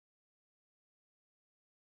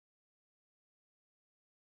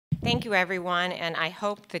Thank you, everyone, and I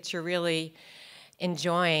hope that you're really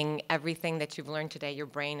enjoying everything that you've learned today. Your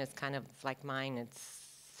brain is kind of like mine. It's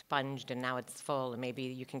sponged, and now it's full, and maybe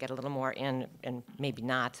you can get a little more in, and maybe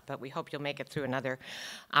not, but we hope you'll make it through another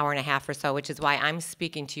hour and a half or so, which is why I'm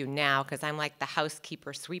speaking to you now, because I'm like the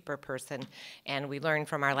housekeeper, sweeper person, and we learned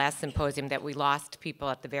from our last symposium that we lost people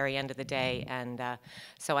at the very end of the day, and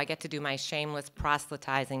so I get to do my shameless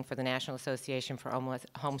proselytizing for the National Association for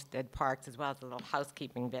Olmsted Parks, as well as a little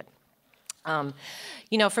housekeeping bit.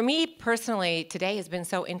 You know, for me personally, today has been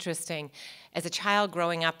so interesting. As a child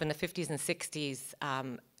growing up in the 50s and 60s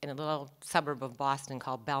in a little suburb of Boston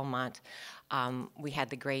called Belmont, we had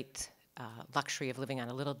the great luxury of living on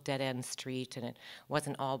a little dead-end street, and it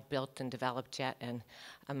wasn't all built and developed yet. And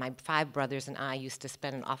my 5 brothers and I used to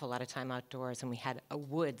spend an awful lot of time outdoors, and we had a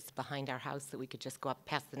woods behind our house that we could just go up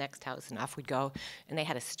past the next house, and off we'd go. And they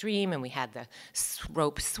had a stream, and we had the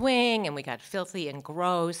rope swing, and we got filthy and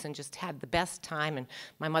gross and just had the best time. And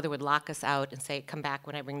my mother would lock us out and say, "Come back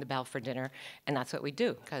when I ring the bell for dinner." And that's what we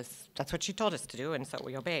do, because that's what she told us to do, and so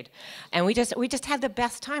we obeyed. And we just had the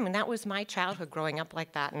best time, and that was my childhood growing up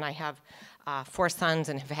like that. And I have 4 sons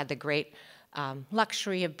and have had the great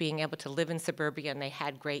luxury of being able to live in suburbia, and they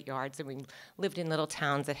had great yards, and we lived in little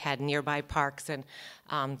towns that had nearby parks, and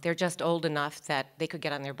they're just old enough that they could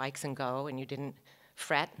get on their bikes and go, and you didn't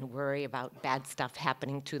fret and worry about bad stuff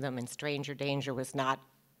happening to them, and stranger danger was not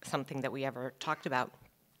something that we ever talked about.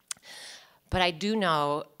 But I do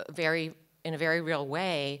know in a very real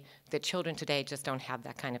way that children today just don't have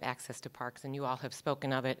that kind of access to parks, and you all have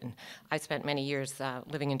spoken of it. And I spent many years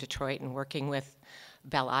living in Detroit and working with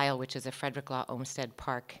Belle Isle, which is a Frederick Law Olmsted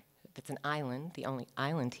park. It's an island, the only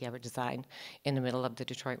island he ever designed, in the middle of the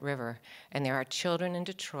Detroit River. And there are children in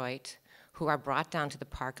Detroit who are brought down to the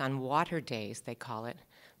park on water days, they call it,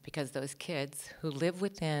 because those kids who live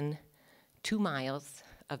within 2 miles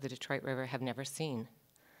of the Detroit River have never seen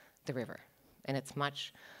the river. And it's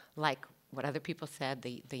much like what other people said,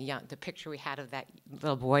 the picture we had of that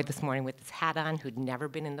little boy this morning with his hat on who'd never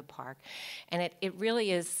been in the park. And it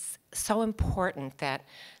really is so important that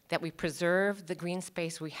we preserve the green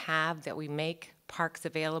space we have, that we make parks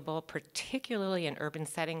available, particularly in urban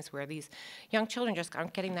settings where these young children just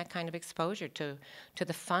aren't getting that kind of exposure to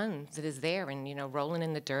the fun that is there, and, you know, rolling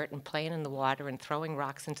in the dirt and playing in the water and throwing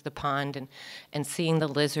rocks into the pond and seeing the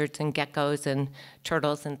lizards and geckos and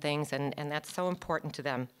turtles and things, and that's so important to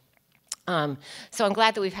them. So I'm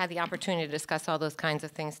glad that we've had the opportunity to discuss all those kinds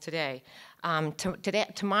of things today.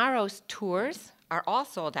 Tomorrow's tours are all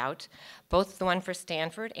sold out, both the one for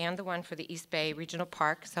Stanford and the one for the East Bay Regional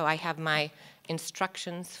Park. So I have my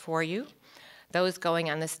instructions for you. Those going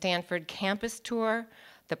on the Stanford campus tour,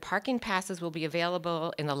 the parking passes will be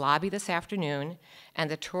available in the lobby this afternoon, and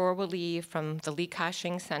the tour will leave from the Li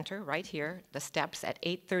Ka-shing Center right here, the steps, at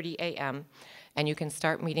 8:30 a.m., and you can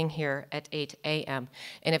start meeting here at 8 a.m.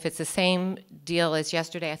 And if it's the same deal as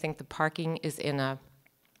yesterday, I think the parking is in a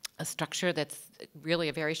structure that's really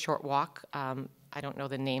a very short walk. I don't know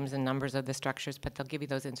the names and numbers of the structures, but they'll give you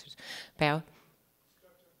those answers. Pao?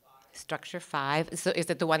 Structure 5. So is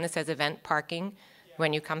it the one that says event parking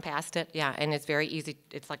when you come past it? Yeah, and it's very easy.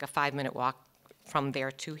 It's like a 5-minute walk from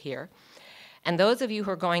there to here. And those of you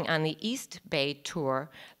who are going on the East Bay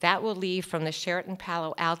tour, that will leave from the Sheraton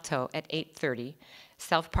Palo Alto at 8:30.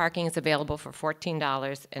 Self-parking is available for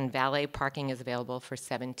 $14, and valet parking is available for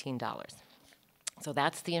 $17. So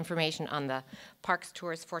that's the information on the parks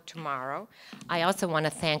tours for tomorrow. I also want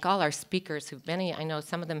to thank all our speakers, I know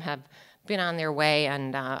some of them have been on their way,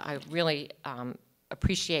 and I really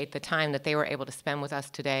appreciate the time that they were able to spend with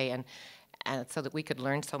us today, and so that we could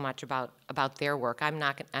learn so much about their work. I'm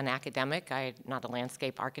not an academic. I'm not a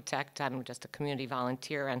landscape architect. I'm just a community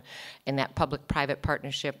volunteer, and in that public-private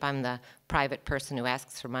partnership, I'm the private person who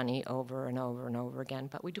asks for money over and over and over again,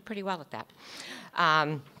 but we do pretty well at that.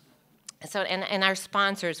 And our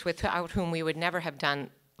sponsors, without whom we would never have done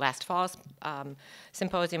last fall's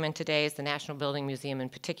symposium, and today is the National Building Museum in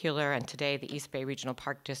particular, and today the East Bay Regional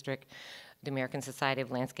Park District, the American Society of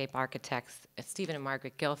Landscape Architects, Stephen and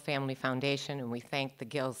Margaret Gill Family Foundation, and we thank the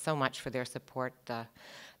Gills so much for their support.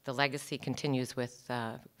 The legacy continues with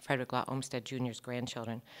Frederick Law Olmsted Jr.'s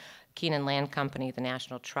grandchildren. Keenan Land Company, the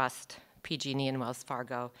National Trust, PG&E and Wells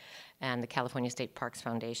Fargo, and the California State Parks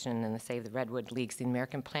Foundation, and the Save the Redwood Leagues, the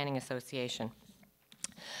American Planning Association.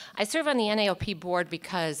 I serve on the NAOP board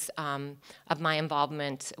because of my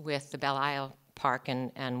involvement with the Belle Isle Park,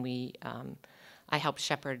 and we I helped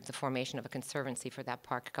shepherd the formation of a conservancy for that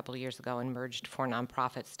park a couple of years ago and merged 4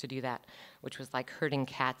 nonprofits to do that, which was like herding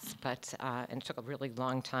cats, but and it took a really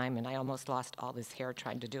long time, and I almost lost all this hair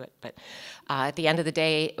trying to do it. But at the end of the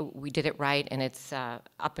day, we did it right, and it's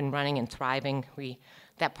up and running and thriving.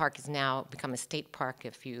 That park has now become a state park.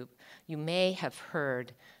 If you may have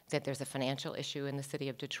heard that there's a financial issue in the city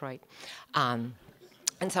of Detroit.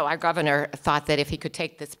 And so our governor thought that if he could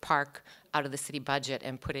take this park out of the city budget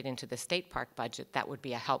and put it into the state park budget, that would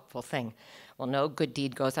be a helpful thing. Well, no good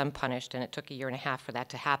deed goes unpunished, and it took 1.5 years for that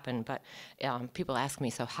to happen. But people ask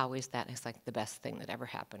me, so how is that? It's like the best thing that ever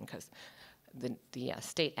happened, because the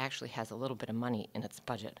state actually has a little bit of money in its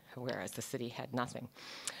budget, whereas the city had nothing.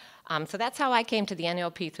 So that's how I came to the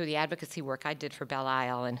NAOP, through the advocacy work I did for Belle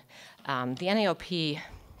Isle. And the NAOP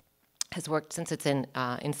has worked since its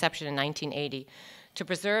inception in 1980 to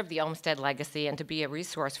preserve the Olmsted legacy and to be a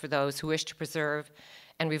resource for those who wish to preserve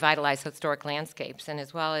and revitalize historic landscapes, and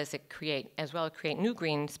as well as create new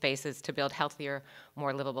green spaces to build healthier,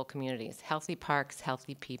 more livable communities. Healthy parks,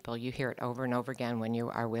 healthy people. You hear it over and over again when you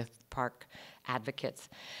are with park advocates.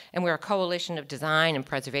 And we're a coalition of design and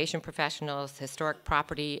preservation professionals, historic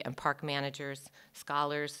property and park managers,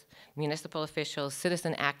 scholars, municipal officials,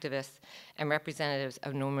 citizen activists, and representatives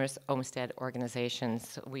of numerous Olmsted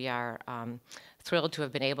organizations. We are thrilled to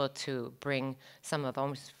have been able to bring some of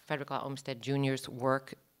Frederick Olmsted Jr.'s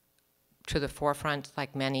work to the forefront,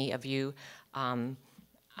 like many of you.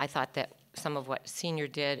 I thought that some of what Senior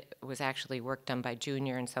did was actually work done by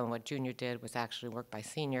Junior, and some of what Junior did was actually work by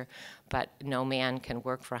Senior, but no man can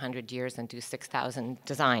work for 100 years and do 6,000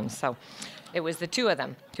 designs. So it was the two of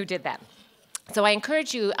them who did that. So I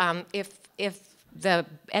encourage you, if the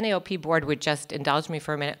NAOP board would just indulge me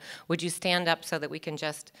for a minute, would you stand up so that we can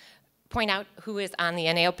just point out who is on the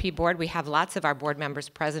NAOP board? We have lots of our board members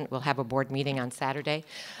present. We'll have a board meeting on Saturday.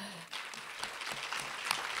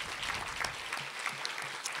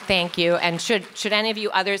 Thank you. And should any of you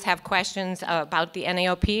others have questions about the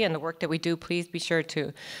NAOP and the work that we do, please be sure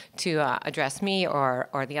to address me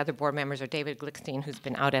or the other board members, or David Glickstein, who's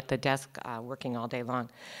been out at the desk working all day long.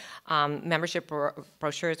 Membership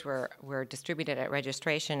brochures were distributed at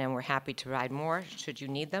registration, and we're happy to provide more should you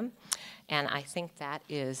need them. And I think that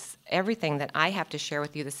is everything that I have to share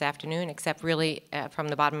with you this afternoon, except really from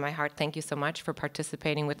the bottom of my heart, thank you so much for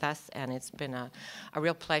participating with us. And it's been a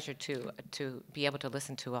real pleasure to be able to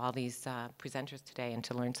listen to all these presenters today and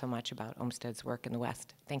to learn so much about Olmsted's work in the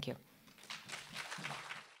West. Thank you.